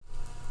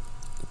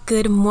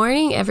Good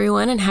morning,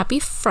 everyone, and happy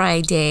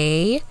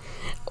Friday,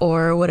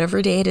 or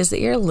whatever day it is that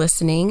you're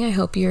listening. I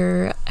hope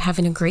you're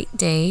having a great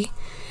day.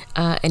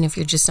 And if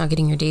you're just not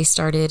getting your day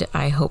started,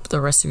 I hope the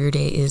rest of your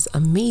day is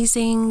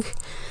amazing.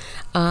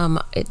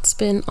 It's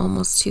been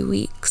almost 2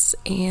 weeks,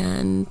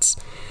 and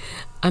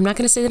I'm not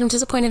going to say that I'm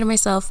disappointed in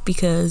myself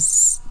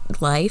because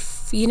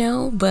life,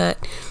 but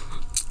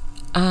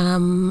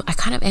I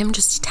kind of am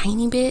just a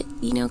tiny bit,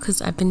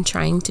 because I've been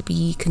trying to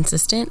be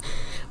consistent.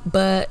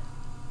 But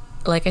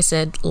like I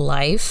said,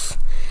 life,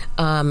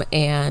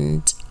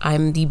 and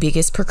I'm the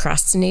biggest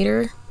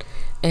procrastinator,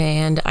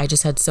 and I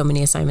just had so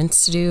many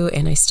assignments to do,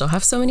 and I still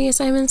have so many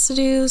assignments to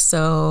do.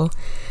 So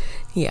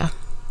yeah,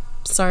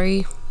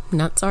 sorry,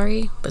 not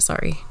sorry, but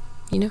sorry,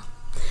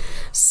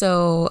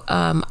 So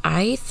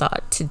I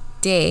thought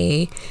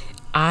today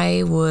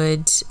I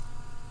would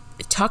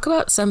talk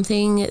about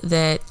something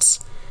that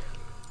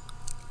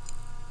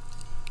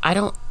I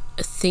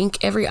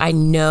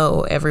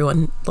know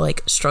everyone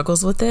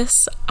struggles with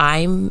this.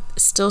 I'm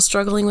still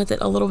struggling with it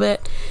a little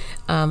bit.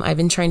 I've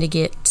been trying to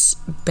get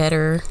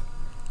better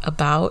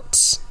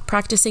about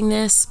practicing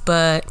this,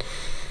 but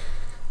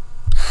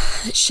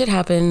shit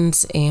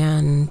happens,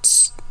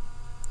 and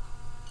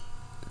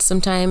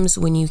sometimes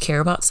when you care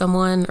about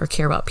someone or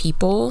care about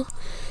people,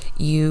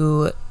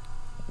 you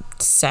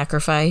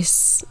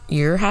sacrifice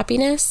your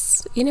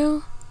happiness,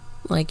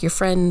 like your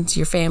friends,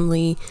 your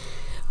family,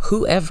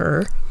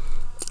 whoever,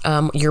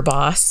 your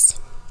boss.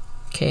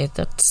 Okay,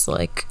 that's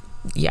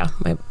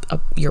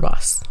your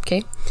boss.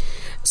 Okay,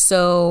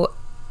 so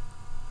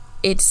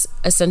it's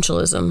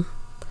essentialism.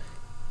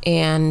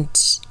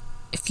 And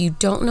if you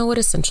don't know what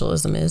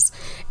essentialism is,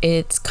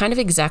 it's kind of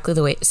exactly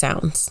the way it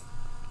sounds.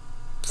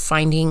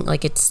 Finding,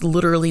 it's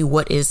literally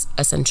what is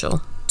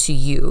essential to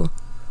you.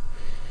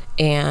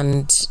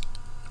 And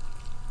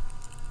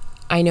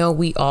I know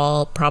we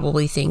all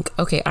probably think,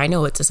 okay, I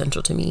know what's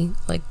essential to me,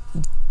 like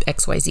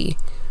XYZ.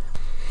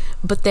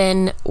 But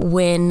then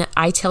when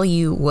I tell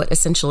you what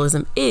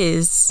essentialism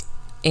is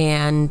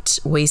and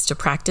ways to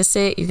practice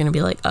it, you're going to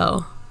be like,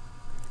 oh,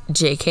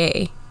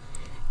 JK,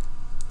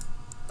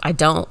 I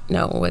don't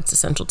know what's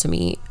essential to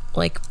me.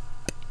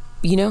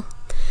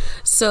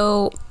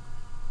 So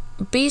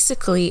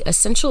basically,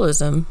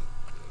 essentialism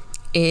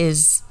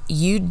is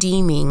you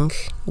deeming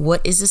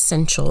what is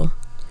essential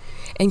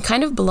and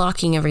kind of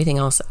blocking everything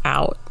else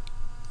out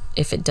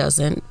if it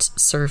doesn't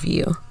serve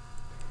you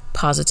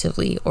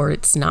positively, or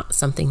it's not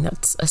something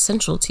that's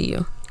essential to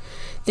you.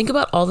 Think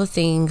about all the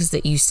things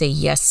that you say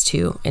yes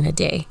to in a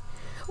day,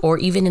 or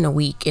even in a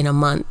week, in a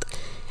month.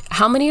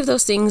 How many of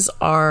those things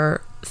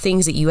are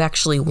things that you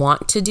actually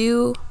want to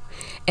do?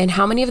 And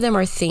how many of them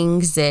are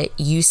things that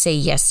you say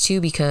yes to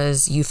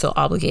because you feel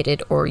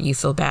obligated, or you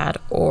feel bad,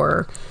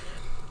 or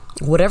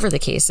whatever the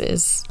case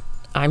is?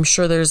 I'm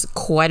sure there's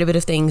quite a bit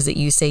of things that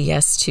you say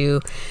yes to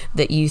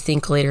that you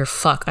think later,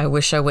 fuck, I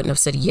wish I wouldn't have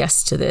said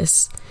yes to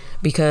this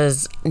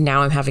because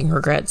now I'm having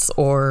regrets,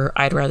 or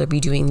I'd rather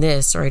be doing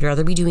this, or I'd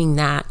rather be doing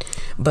that.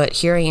 But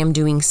here I am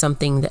doing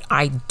something that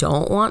I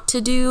don't want to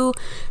do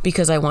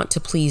because I want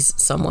to please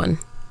someone.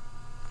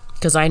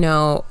 Because I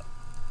know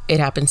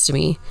it happens to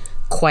me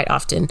quite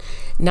often.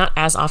 Not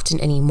as often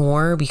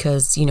anymore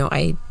because,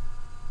 I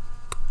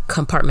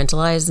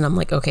compartmentalize and I'm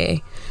like,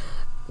 okay,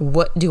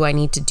 what do I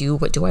need to do?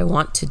 What do I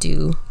want to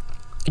do?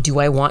 Do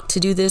I want to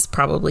do this?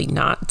 Probably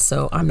not.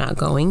 So I'm not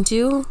going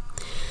to.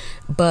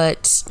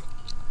 But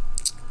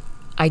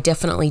I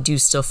definitely do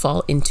still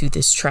fall into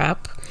this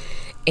trap.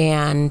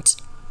 And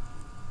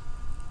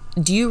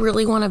do you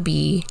really want to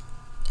be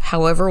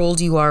however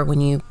old you are when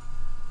you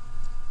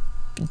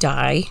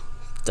die?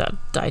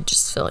 I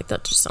just feel like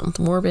that just sounds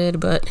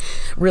morbid, but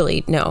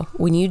really, no.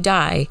 When you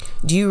die,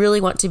 do you really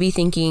want to be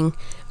thinking,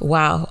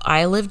 wow,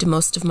 I lived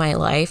most of my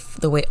life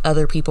the way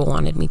other people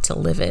wanted me to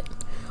live it?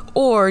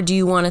 Or do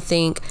you want to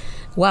think,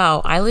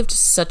 wow, I lived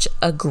such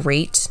a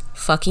great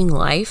fucking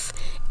life,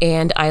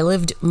 and I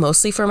lived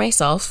mostly for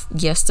myself.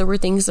 Yes, there were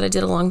things that I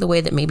did along the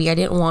way that maybe I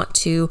didn't want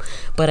to,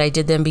 but I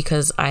did them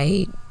because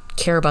I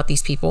care about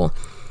these people.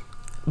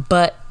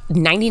 But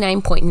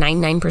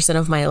 99.99%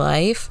 of my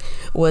life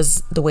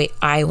was the way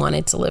I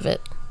wanted to live it.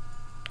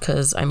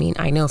 Because, I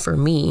know for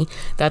me,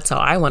 that's how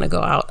I want to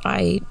go out.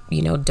 I,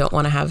 don't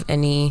want to have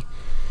any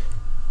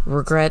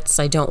regrets.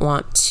 I don't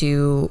want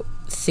to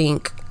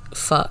think,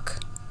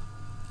 fuck,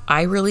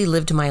 I really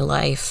lived my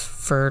life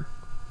for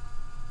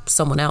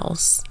someone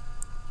else.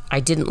 I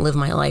didn't live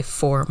my life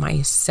for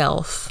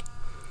myself.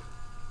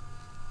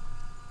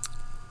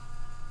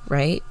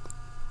 Right?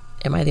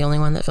 Am I the only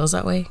one that feels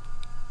that way?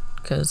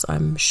 Because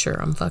I'm sure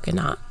I'm fucking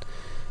not.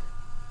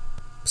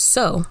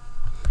 So,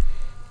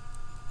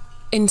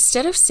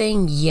 instead of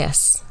saying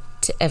yes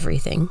to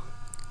everything,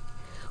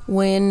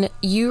 when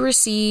you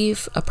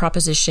receive a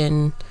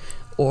proposition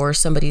or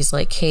somebody's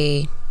like,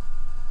 hey,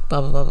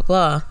 blah, blah, blah, blah,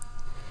 blah,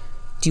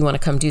 do you want to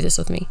come do this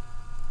with me?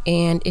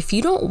 And if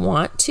you don't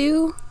want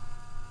to,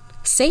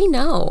 say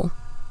no.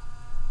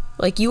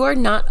 You are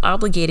not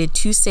obligated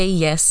to say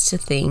yes to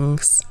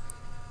things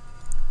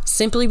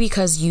simply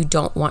because you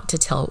don't want to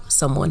tell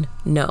someone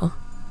no.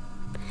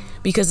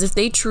 Because if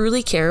they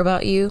truly care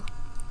about you,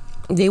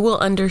 they will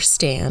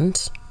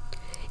understand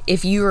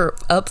if you're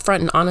upfront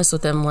and honest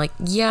with them, like,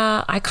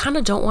 yeah, I kind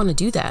of don't want to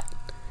do that.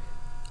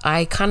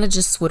 I kind of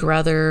just would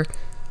rather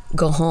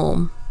go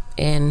home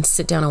and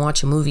sit down and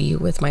watch a movie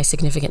with my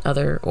significant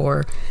other,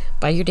 or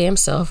by your damn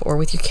self, or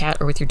with your cat,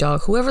 or with your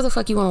dog, whoever the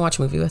fuck you want to watch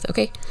a movie with,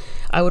 okay?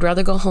 I would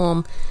rather go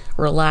home,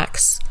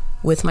 relax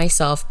with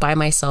myself, by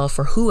myself,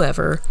 or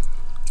whoever.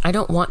 I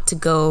don't want to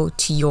go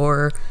to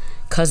your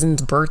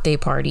cousin's birthday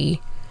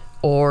party,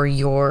 or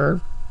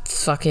your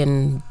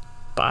fucking,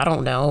 I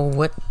don't know,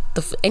 what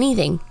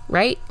anything,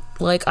 right?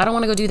 Like, I don't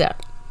want to go do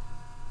that.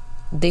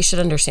 They should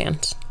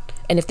understand.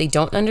 And if they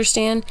don't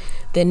understand,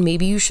 then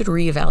maybe you should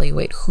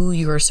reevaluate who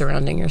you are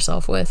surrounding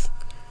yourself with.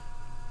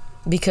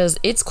 Because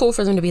it's cool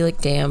for them to be like,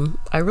 damn,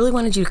 I really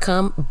wanted you to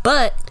come,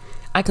 but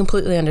I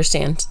completely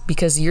understand,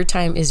 because your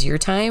time is your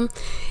time.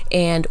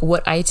 And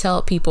what I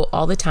tell people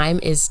all the time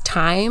is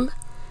time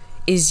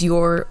is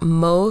your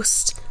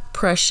most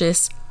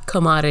precious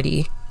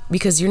commodity,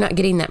 because you're not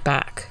getting that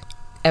back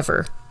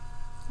ever.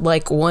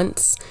 Like,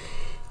 once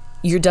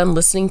you're done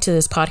listening to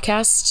this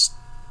podcast,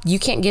 you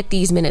can't get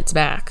these minutes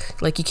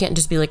back. Like, you can't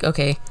just be like,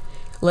 okay,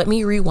 let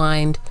me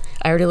rewind.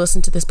 I already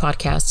listened to this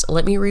podcast.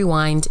 Let me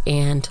rewind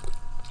and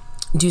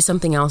do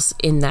something else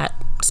in that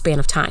span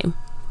of time.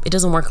 It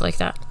doesn't work like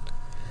that.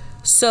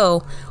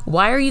 So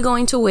why are you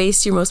going to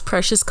waste your most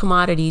precious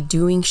commodity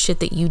doing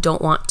shit that you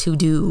don't want to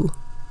do?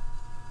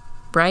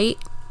 Right?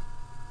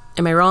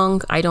 Am I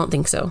wrong? I don't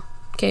think so.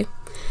 Okay.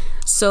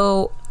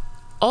 So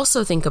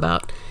also think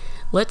about,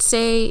 let's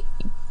say,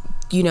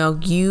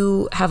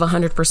 you have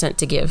 100%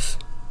 to give.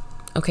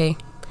 Okay.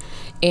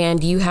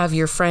 And you have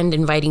your friend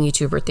inviting you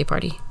to a birthday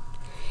party.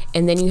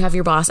 And then you have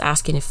your boss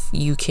asking if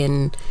you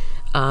can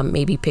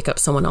maybe pick up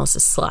someone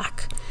else's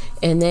slack.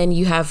 And then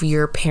you have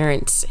your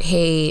parents,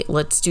 hey,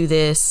 let's do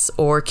this,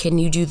 or can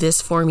you do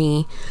this for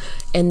me?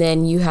 And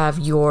then you have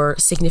your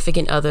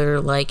significant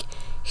other, like,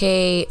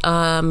 hey,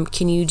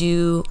 can you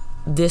do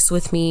this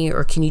with me,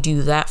 or can you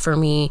do that for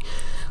me,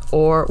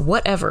 or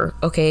whatever.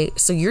 Okay,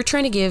 so you're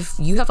trying to give,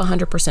 you have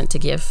 100% to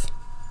give.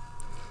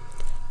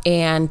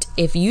 And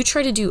if you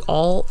try to do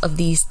all of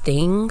these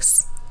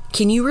things,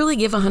 can you really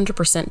give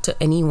 100%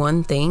 to any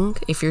one thing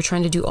if you're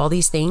trying to do all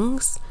these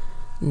things?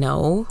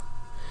 No.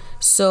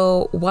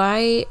 So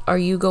why are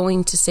you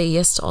going to say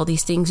yes to all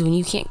these things when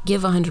you can't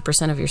give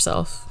 100% of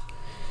yourself?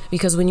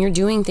 Because when you're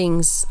doing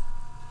things,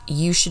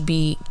 you should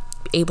be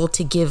able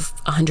to give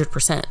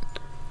 100%.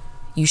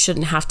 You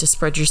shouldn't have to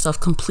spread yourself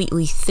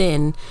completely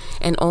thin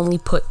and only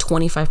put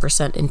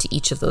 25% into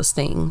each of those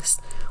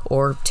things,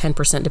 or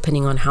 10%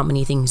 depending on how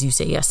many things you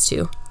say yes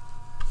to.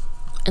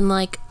 And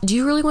like, do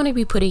you really want to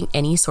be putting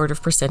any sort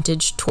of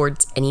percentage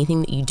towards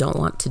anything that you don't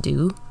want to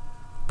do?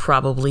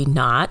 Probably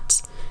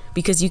not,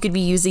 because you could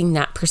be using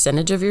that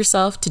percentage of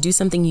yourself to do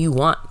something you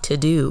want to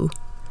do.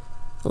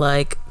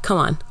 Like, come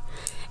on.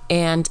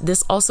 And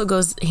this also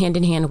goes hand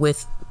in hand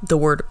with the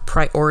word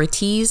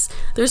priorities.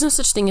 There's no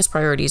such thing as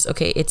priorities,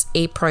 okay? It's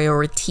a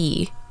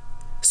priority.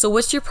 So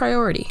what's your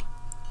priority?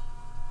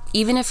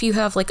 Even if you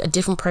have like a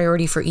different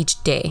priority for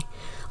each day.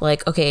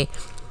 Like, okay,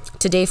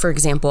 today, for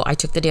example, I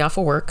took the day off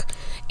of work,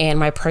 and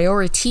my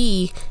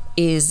priority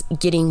is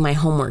getting my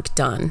homework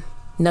done.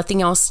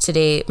 Nothing else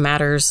today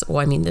matters. Well,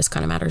 I mean, this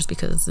kind of matters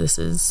because this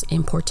is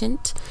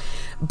important.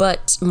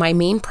 But my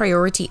main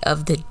priority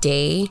of the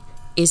day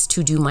is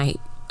to do my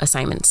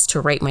assignments, to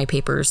write my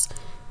papers.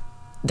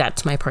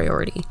 That's my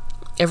priority.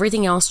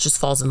 Everything else just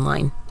falls in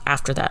line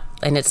after that.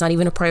 And it's not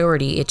even a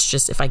priority. It's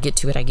just, if I get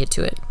to it, I get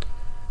to it.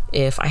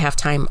 If I have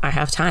time, I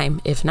have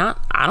time. If not,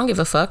 I don't give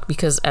a fuck,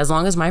 because as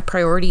long as my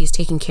priority is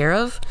taken care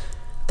of,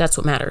 that's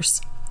what matters.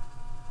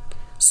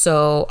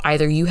 So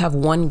either you have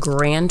one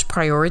grand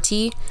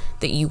priority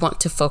that you want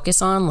to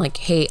focus on, like,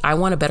 hey, I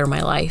want to better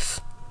my life.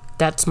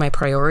 That's my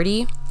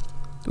priority.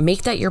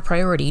 Make that your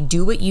priority.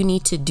 Do what you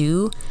need to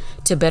do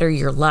to better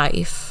your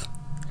life.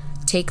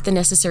 Take the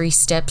necessary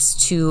steps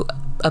to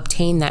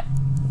obtain that,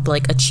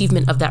 like,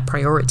 achievement of that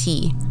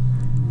priority.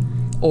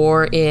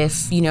 Or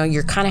if,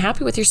 you're kind of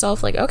happy with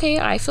yourself, like, okay,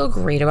 I feel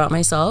great about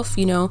myself,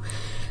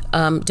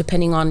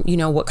 depending on,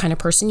 what kind of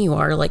person you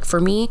are. Like, for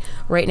me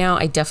right now,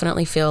 I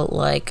definitely feel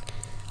like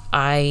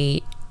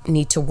I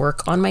need to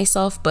work on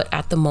myself, but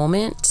at the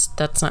moment,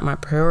 that's not my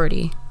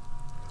priority.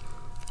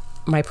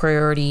 My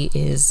priority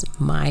is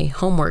my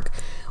homework.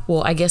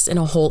 Well, I guess in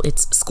a whole,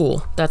 it's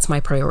school. That's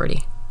my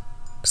priority.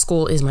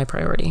 School is my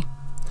priority.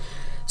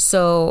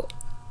 So,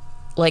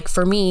 like,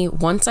 for me,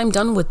 once I'm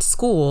done with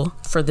school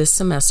for this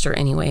semester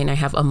anyway, and I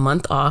have a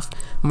month off,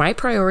 my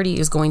priority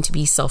is going to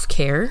be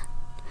self-care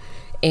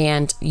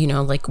and,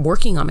 like,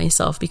 working on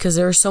myself, because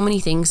there are so many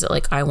things that,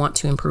 like, I want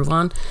to improve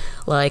on.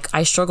 Like,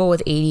 I struggle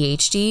with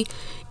ADHD,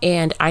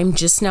 and I'm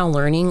just now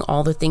learning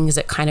all the things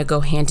that kind of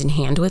go hand in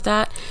hand with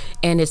that.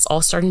 And it's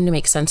all starting to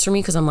make sense for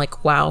me, because I'm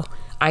like, wow,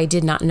 I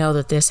did not know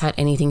that this had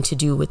anything to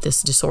do with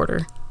this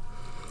disorder.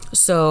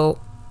 So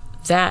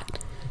that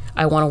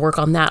I want to work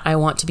on that. I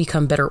want to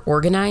become better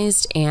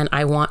organized, and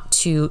I want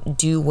to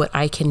do what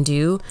I can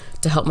do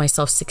to help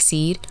myself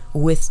succeed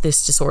with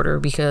this disorder,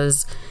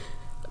 because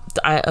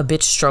a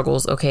bitch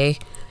struggles, okay?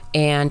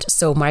 And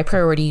so my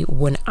priority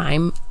when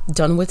I'm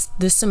done with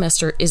this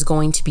semester is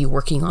going to be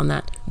working on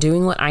that,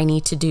 doing what I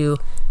need to do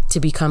to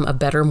become a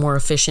better, more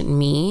efficient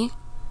me,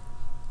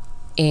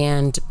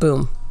 and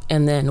boom.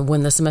 And then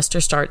when the semester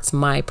starts,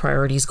 my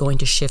priority is going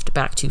to shift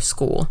back to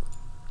school.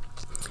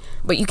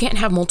 But you can't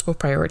have multiple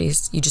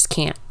priorities. You just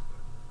can't.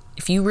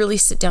 If you really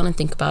sit down and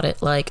think about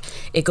it, like,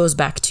 it goes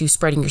back to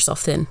spreading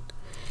yourself thin.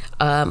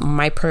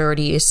 My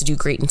priority is to do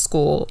great in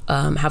school,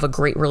 have a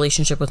great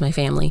relationship with my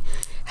family,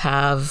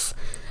 have,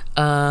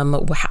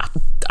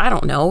 I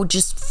don't know,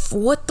 just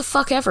what the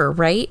fuck ever,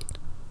 right?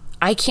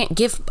 I can't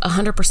give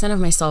 100% of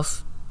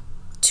myself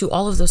to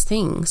all of those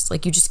things.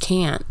 Like, you just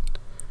can't.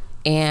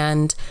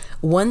 And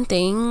one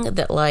thing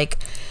that, like,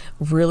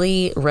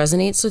 really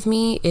resonates with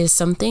me is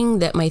something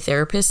that my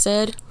therapist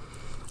said.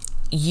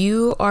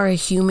 You are a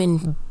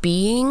human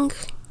being,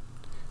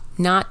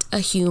 not a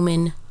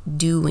human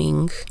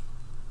doing.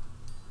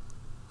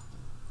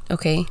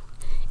 Okay?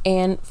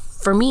 And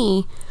for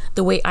me,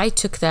 the way I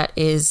took that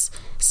is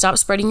stop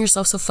spreading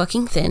yourself so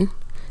fucking thin.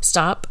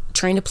 Stop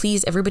trying to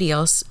please everybody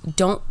else.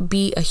 Don't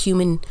be a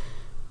human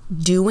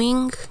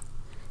doing.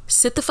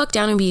 Sit the fuck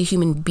down and be a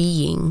human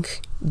being.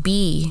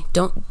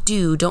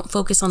 Don't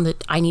focus on the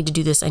I need to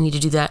do this, I need to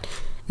do that.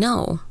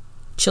 No.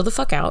 Chill the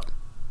fuck out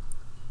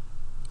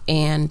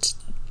and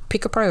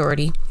pick a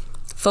priority.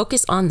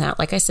 Focus on that.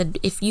 Like I said,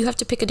 if you have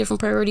to pick a different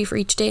priority for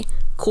each day,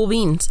 cool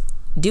beans.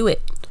 Do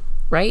it.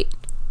 Right?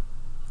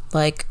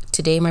 Like,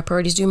 today my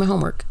priority is doing my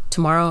homework.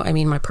 Tomorrow,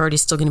 my priority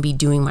is still going to be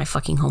doing my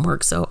fucking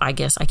homework. So I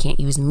guess I can't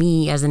use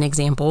me as an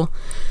example,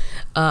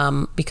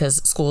 because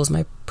school is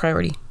my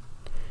priority.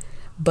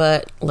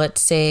 But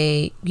let's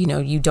say,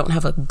 you don't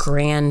have a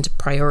grand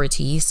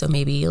priority. So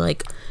maybe,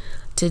 like,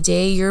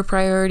 today your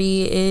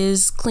priority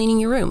is cleaning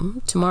your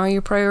room. Tomorrow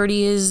your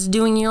priority is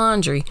doing your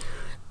laundry.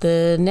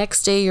 The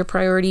next day your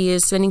priority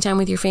is spending time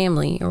with your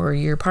family or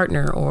your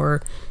partner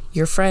or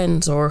your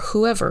friends or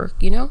whoever,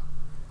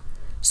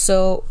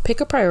 So pick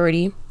a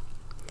priority,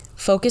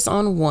 focus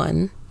on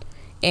one,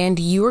 and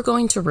you are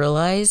going to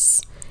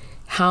realize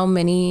how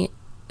many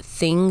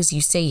things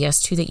you say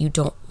yes to that you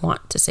don't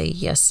want to say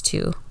yes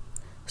to.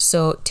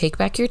 So take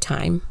back your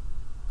time.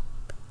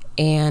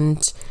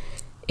 And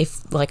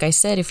if, like I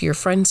said, if your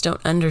friends don't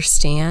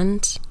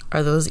understand,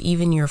 are those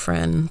even your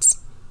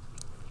friends?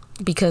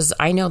 Because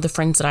I know the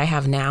friends that I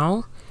have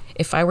now,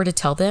 if I were to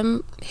tell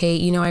them,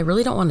 hey, I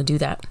really don't want to do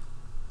that.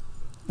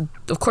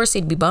 Of course,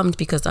 they'd be bummed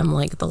because I'm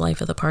like the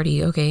life of the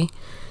party. Okay.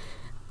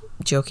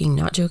 Joking,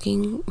 not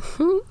joking.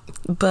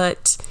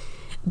 But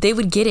they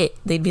would get it.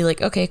 They'd be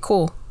like, okay,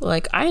 cool.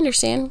 Like, I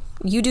understand.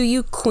 You do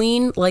you,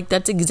 queen. Like,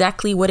 that's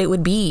exactly what it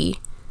would be.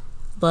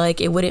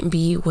 Like, it wouldn't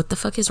be, what the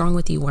fuck is wrong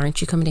with you? Why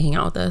aren't you coming to hang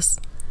out with us?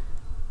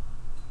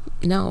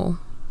 No.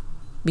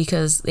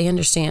 Because they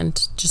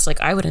understand, just like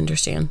I would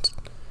understand.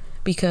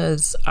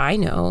 Because I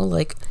know,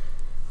 like,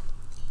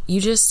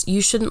 you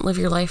shouldn't live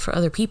your life for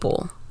other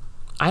people.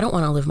 I don't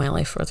want to live my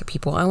life for other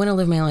people. I want to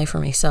live my life for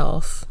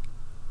myself.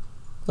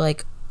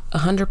 Like,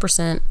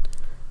 100%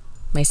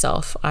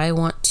 myself. I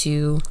want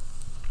to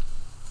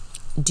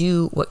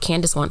do what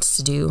Candace wants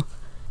to do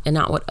and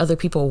not what other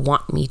people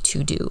want me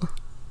to do.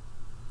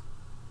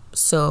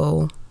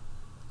 So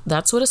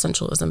that's what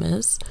essentialism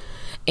is.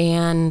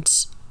 And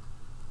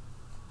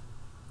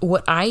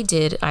what I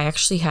did, I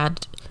actually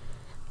had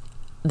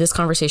this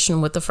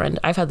conversation with a friend.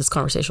 I've had this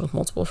conversation with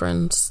multiple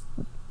friends,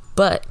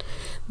 but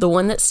the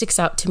one that sticks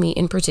out to me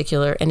in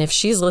particular, and if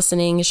she's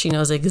listening, she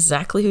knows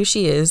exactly who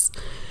she is.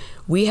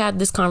 We had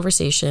this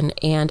conversation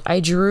and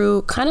I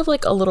drew kind of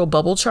like a little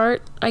bubble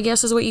chart, I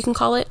guess is what you can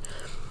call it.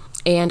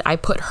 And I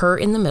put her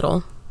in the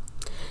middle.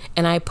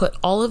 And I put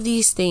all of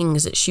these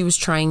things that she was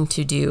trying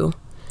to do.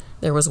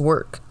 There was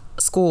work,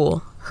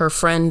 school, her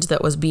friend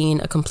that was being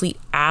a complete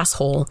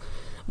asshole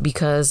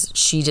because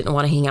she didn't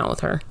want to hang out with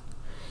her.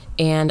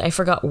 And I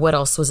forgot what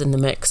else was in the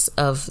mix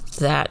of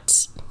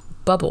that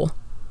bubble.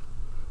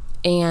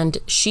 And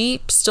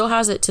she still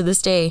has it to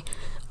this day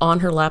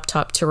on her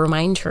laptop to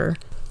remind her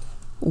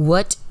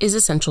what is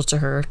essential to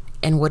her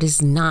and what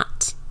is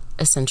not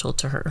essential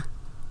to her.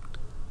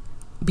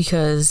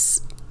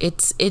 Because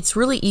it's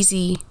really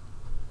easy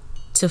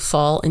to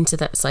fall into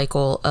that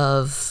cycle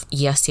of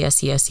yes,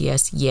 yes, yes,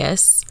 yes,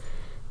 yes,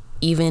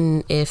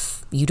 even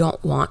if you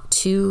don't want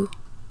to.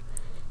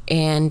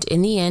 And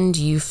in the end,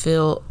 you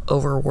feel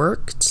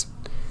overworked.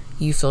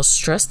 You feel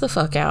stressed the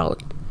fuck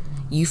out.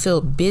 You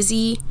feel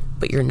busy,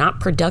 but you're not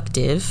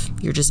productive.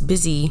 You're just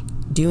busy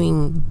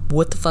doing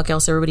what the fuck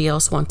else everybody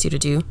else wants you to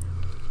do.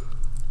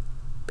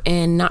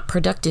 And not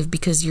productive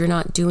because you're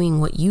not doing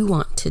what you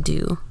want to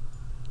do.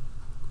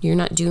 You're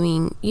not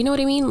doing, you know what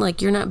I mean?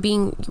 Like, you're not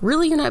being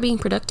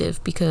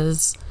productive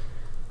because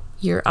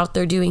you're out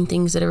there doing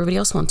things that everybody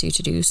else wants you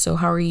to do. So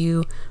how are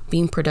you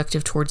being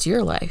productive towards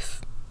your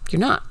life?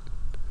 You're not.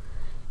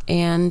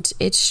 And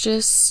it's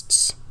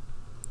just,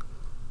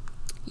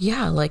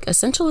 yeah, like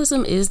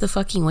essentialism is the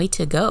fucking way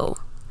to go.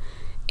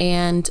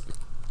 And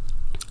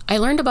I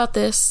learned about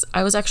this.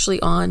 I was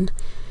actually on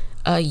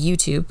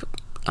YouTube.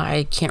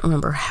 I can't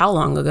remember how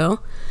long ago.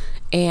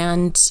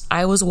 And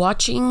I was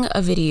watching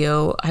a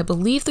video. I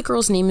believe the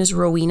girl's name is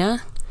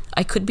Rowena.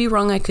 I could be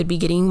wrong. I could be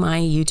getting my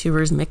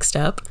YouTubers mixed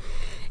up.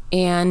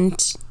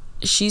 And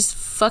she's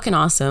fucking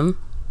awesome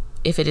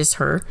if it is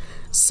her.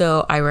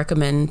 So I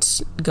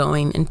recommend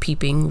going and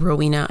peeping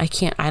Rowena.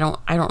 I don't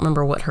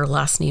remember what her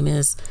last name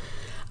is.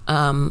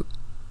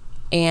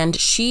 And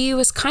she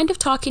was kind of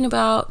talking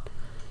about,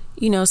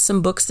 you know,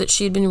 some books that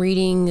she had been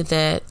reading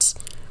that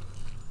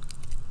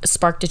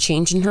sparked a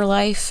change in her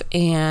life.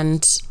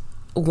 And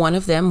one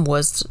of them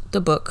was the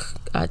book,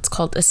 it's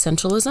called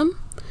Essentialism,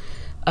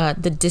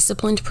 The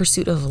Disciplined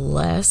Pursuit of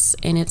Less.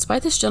 And it's by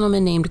this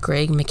gentleman named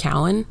Greg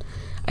McKeown.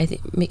 I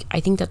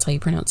think that's how you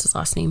pronounce his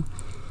last name.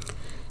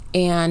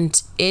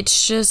 And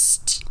it's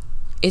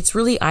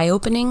really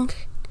eye-opening.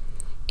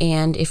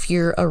 And if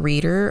you're a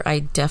reader, I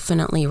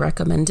definitely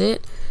recommend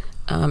it.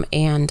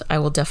 And I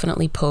will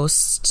definitely I'll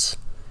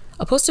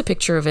post a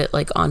picture of it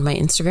like on my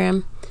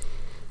Instagram.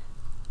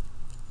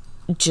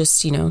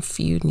 Just, you know, if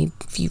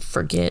you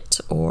forget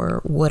or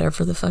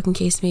whatever the fucking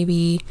case may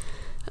be,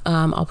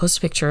 I'll post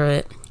a picture of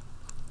it.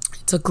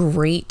 It's a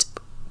great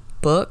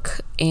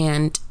book,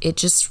 and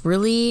it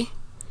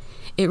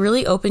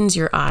really opens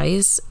your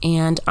eyes.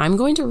 And I'm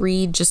going to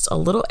read just a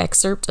little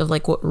excerpt of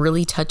like what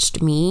really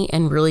touched me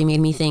and really made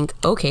me think,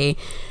 okay,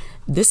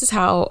 this is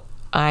how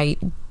I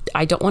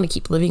don't want to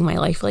keep living my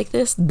life like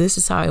this. This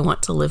is how I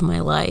want to live my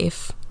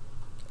life.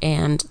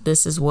 And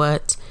this is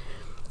what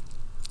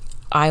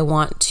I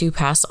want to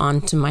pass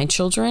on to my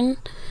children.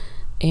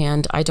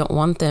 And I don't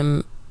want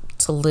them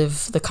to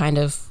live the kind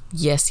of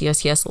yes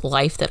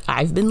life that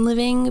I've been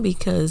living,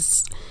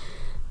 because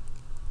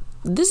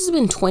this has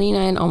been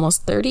 29,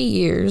 almost 30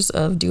 years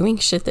of doing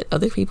shit that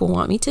other people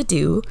want me to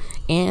do.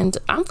 And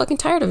I'm fucking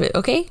tired of it,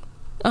 okay?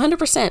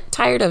 100%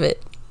 tired of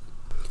it.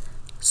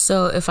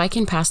 So if I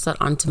can pass that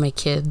on to my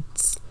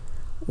kids,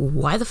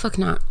 why the fuck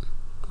not?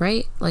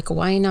 Right? Like,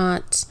 why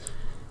not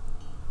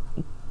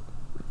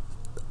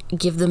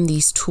give them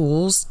these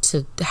tools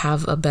to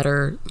have a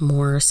better,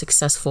 more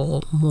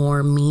successful,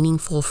 more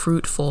meaningful,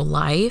 fruitful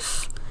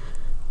life?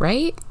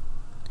 Right?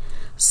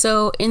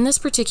 So in this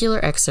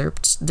particular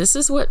excerpt, this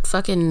is what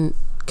fucking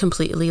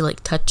completely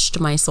like touched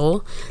my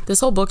soul.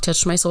 This whole book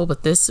touched my soul,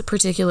 but this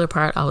particular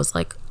part, I was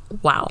like,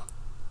 wow,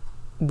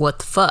 what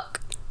the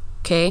fuck?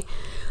 Okay.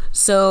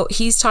 So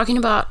he's talking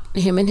about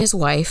him and his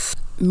wife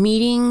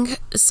meeting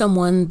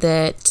someone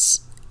that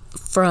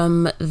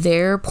from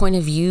their point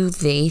of view,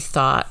 they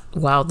thought,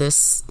 wow,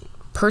 this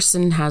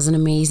person has an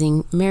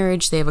amazing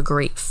marriage. They have a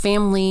great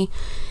family.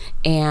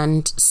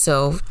 And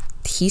so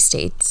he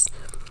states,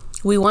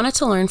 we wanted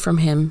to learn from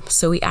him,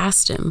 so we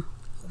asked him,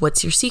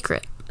 what's your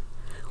secret?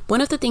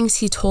 One of the things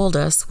he told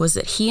us was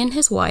that he and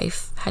his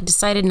wife had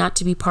decided not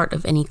to be part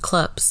of any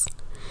clubs.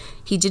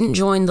 He didn't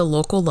join the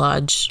local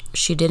lodge.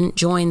 She didn't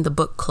join the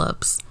book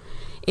clubs.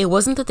 It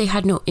wasn't that they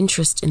had no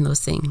interest in those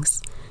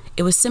things.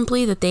 It was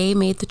simply that they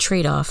made the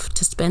trade-off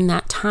to spend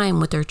that time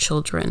with their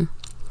children.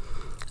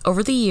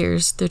 Over the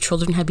years, their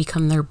children had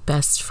become their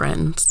best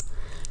friends,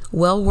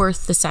 well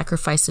worth the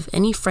sacrifice of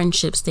any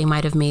friendships they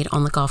might have made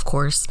on the golf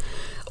course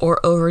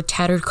or over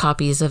tattered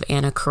copies of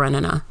Anna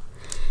Karenina.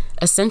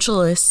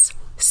 Essentialists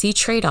see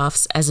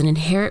trade-offs as an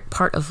inherent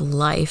part of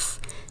life,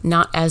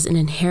 not as an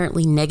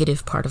inherently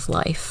negative part of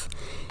life.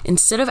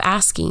 Instead of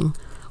asking,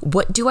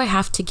 what do I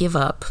have to give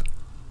up?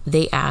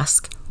 They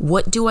ask,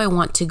 what do I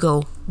want to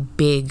go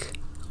big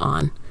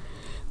on?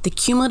 The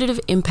cumulative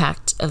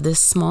impact of this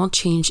small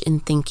change in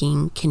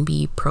thinking can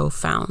be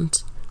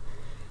profound.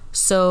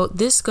 So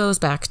this goes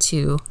back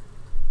to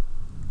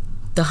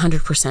the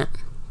 100%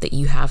 that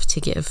you have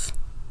to give.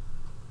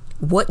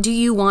 What do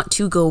you want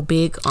to go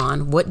big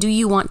on? What do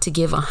you want to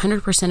give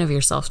 100% of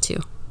yourself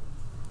to?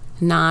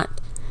 Not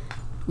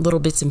little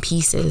bits and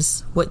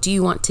pieces. What do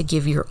you want to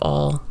give your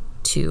all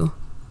to?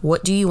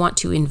 What do you want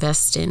to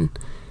invest in?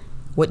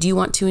 What do you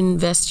want to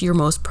invest your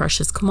most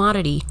precious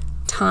commodity?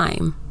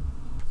 Time.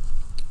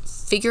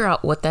 Figure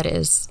out what that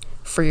is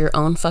for your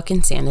own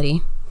fucking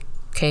sanity,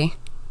 okay?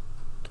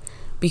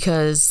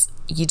 Because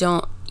you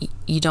don't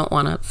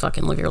want to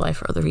fucking live your life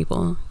for other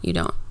people. You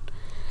don't.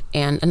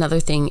 And another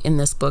thing in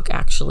this book,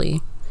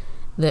 actually,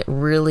 that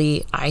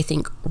really, I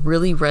think,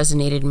 really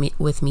resonated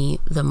with me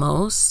the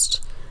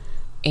most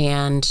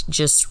and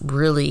just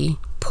really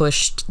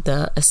pushed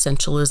the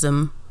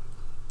essentialism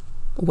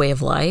way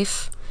of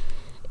life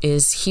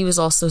is he was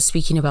also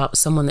speaking about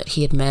someone that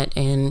he had met,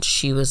 and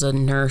she was a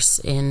nurse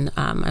in,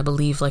 I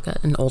believe, like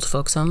an old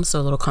folks home,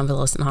 so a little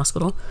convalescent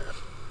hospital.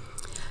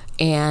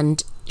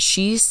 And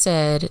she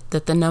said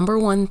that the number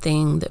one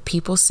thing that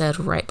people said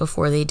right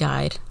before they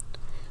died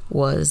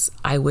was,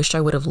 I wish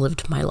I would have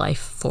lived my life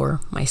for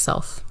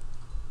myself.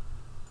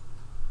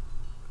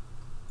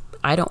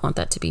 I don't want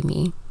that to be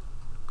me.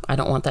 I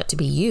don't want that to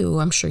be you.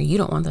 I'm sure you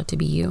don't want that to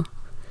be you.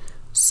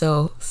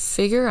 So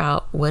figure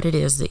out what it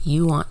is that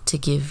you want to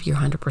give your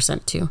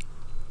 100% to.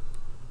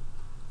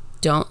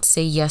 Don't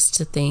say yes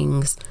to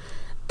things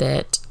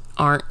that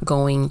aren't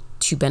going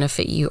to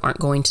benefit you, aren't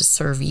going to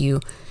serve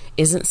you,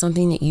 isn't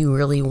something that you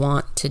really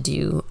want to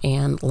do.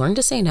 And learn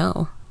to say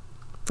no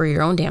for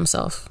your own damn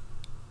self.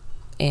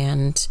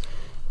 And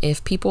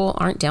if people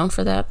aren't down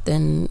for that,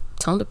 then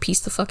tell them to peace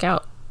the fuck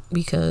out,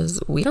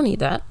 because we don't need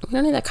that. We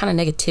don't need that kind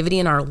of negativity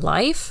in our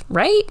life,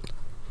 right?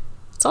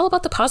 It's all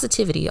about the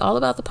positivity, all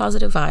about the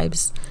positive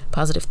vibes,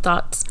 positive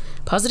thoughts,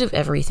 positive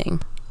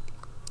everything.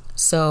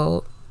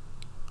 So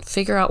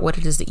figure out what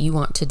it is that you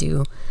want to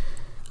do.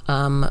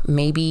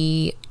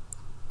 Maybe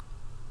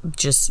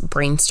just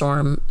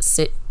brainstorm,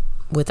 sit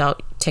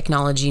without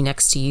technology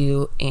next to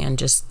you, and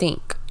just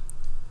think,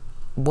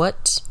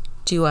 what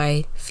do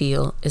I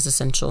feel is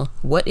essential?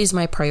 What is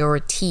my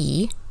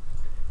priority?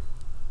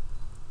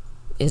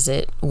 Is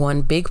it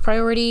one big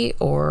priority,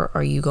 or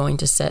are you going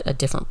to set a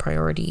different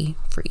priority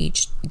for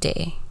each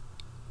day?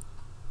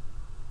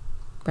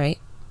 Right?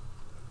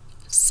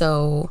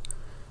 So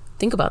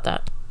think about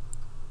that.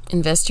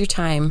 Invest your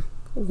time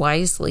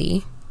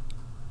wisely,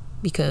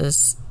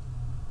 because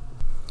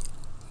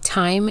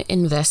time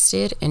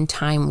invested and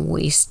time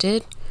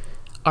wasted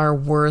are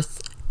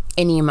worth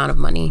any amount of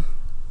money.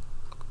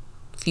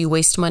 If you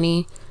waste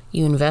money,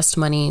 you invest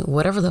money,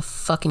 whatever the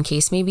fucking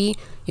case may be,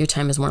 your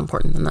time is more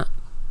important than that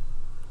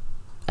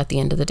at the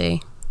end of the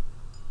day.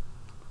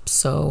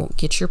 So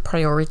get your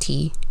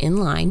priority in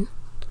line.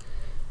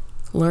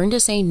 Learn to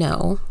say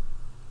no,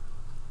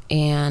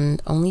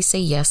 and only say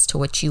yes to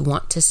what you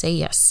want to say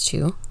yes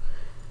to.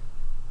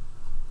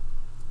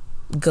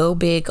 Go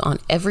big on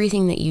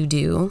everything that you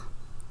do.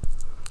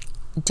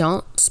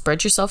 Don't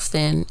spread yourself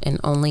thin and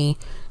only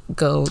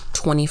go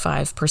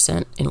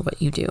 25% in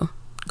what you do.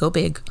 Go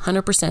big,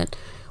 100%.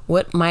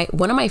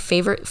 One of my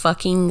favorite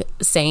fucking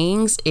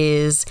sayings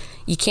is,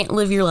 you can't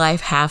live your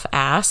life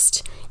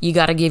half-assed. You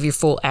got to give your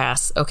full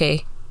ass,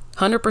 okay?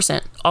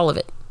 100%, all of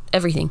it,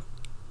 everything.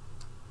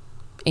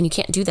 And you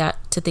can't do that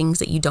to things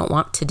that you don't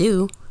want to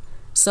do.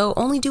 So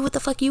only do what the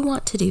fuck you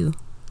want to do.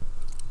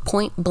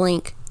 Point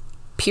blank,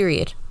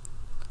 period.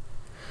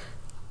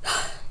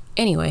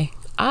 Anyway,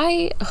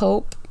 I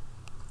hope,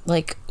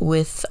 like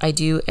I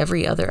do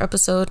every other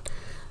episode,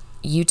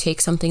 you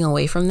take something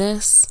away from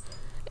this,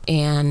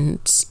 and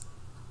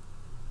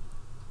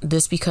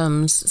this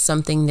becomes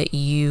something that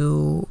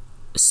you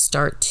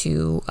start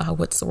to,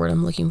 what's the word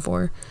I'm looking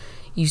for?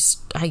 You,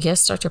 I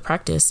guess, start to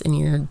practice in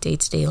your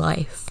day-to-day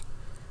life,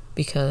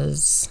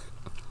 because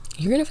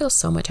you're going to feel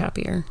so much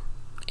happier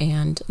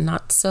and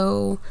not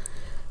so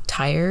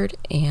tired,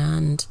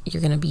 and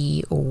you're going to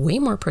be way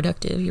more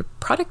productive. Your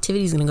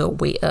productivity is going to go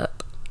way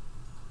up.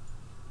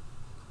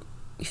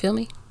 You feel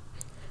me?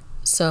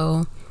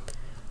 So,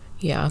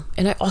 yeah.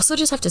 And I also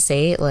just have to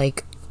say,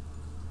 like,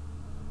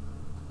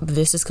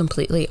 this is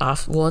completely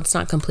off. Well, it's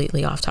not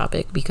completely off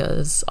topic,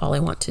 because all I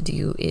want to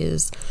do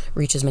is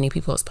reach as many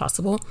people as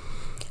possible.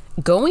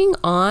 Going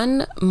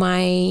on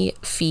my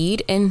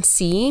feed and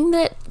seeing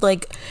that,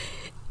 like,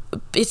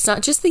 it's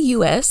not just the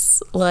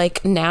US,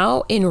 like,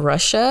 now in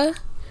Russia,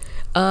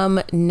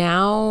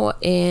 now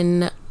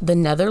in the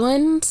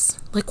Netherlands,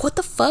 like, what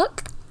the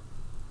fuck?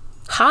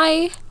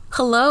 Hi,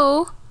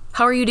 hello,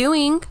 how are you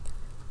doing?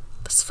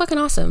 That's fucking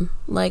awesome.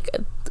 Like,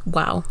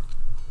 wow.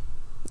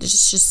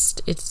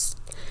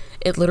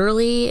 It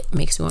literally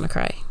makes me want to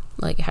cry.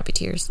 Like, happy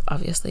tears,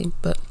 obviously.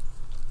 But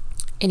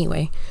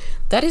anyway,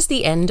 that is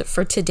the end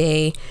for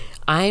today.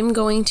 I'm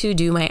going to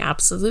do my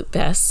absolute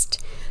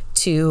best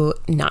to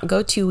not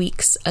go 2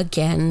 weeks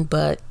again,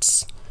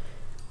 but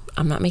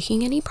I'm not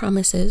making any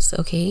promises,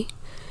 okay?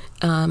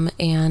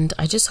 And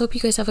I just hope you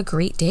guys have a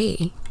great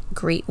day,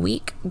 great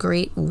week,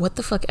 great what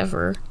the fuck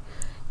ever.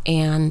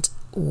 And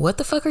what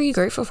the fuck are you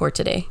grateful for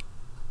today?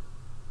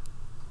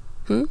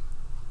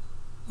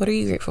 What are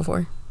you grateful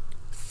for?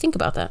 Think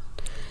about that.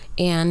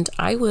 And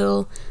I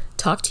will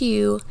talk to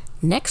you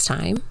next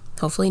time.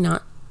 Hopefully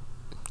not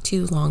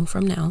too long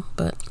from now,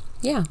 but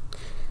yeah.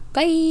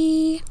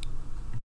 Bye.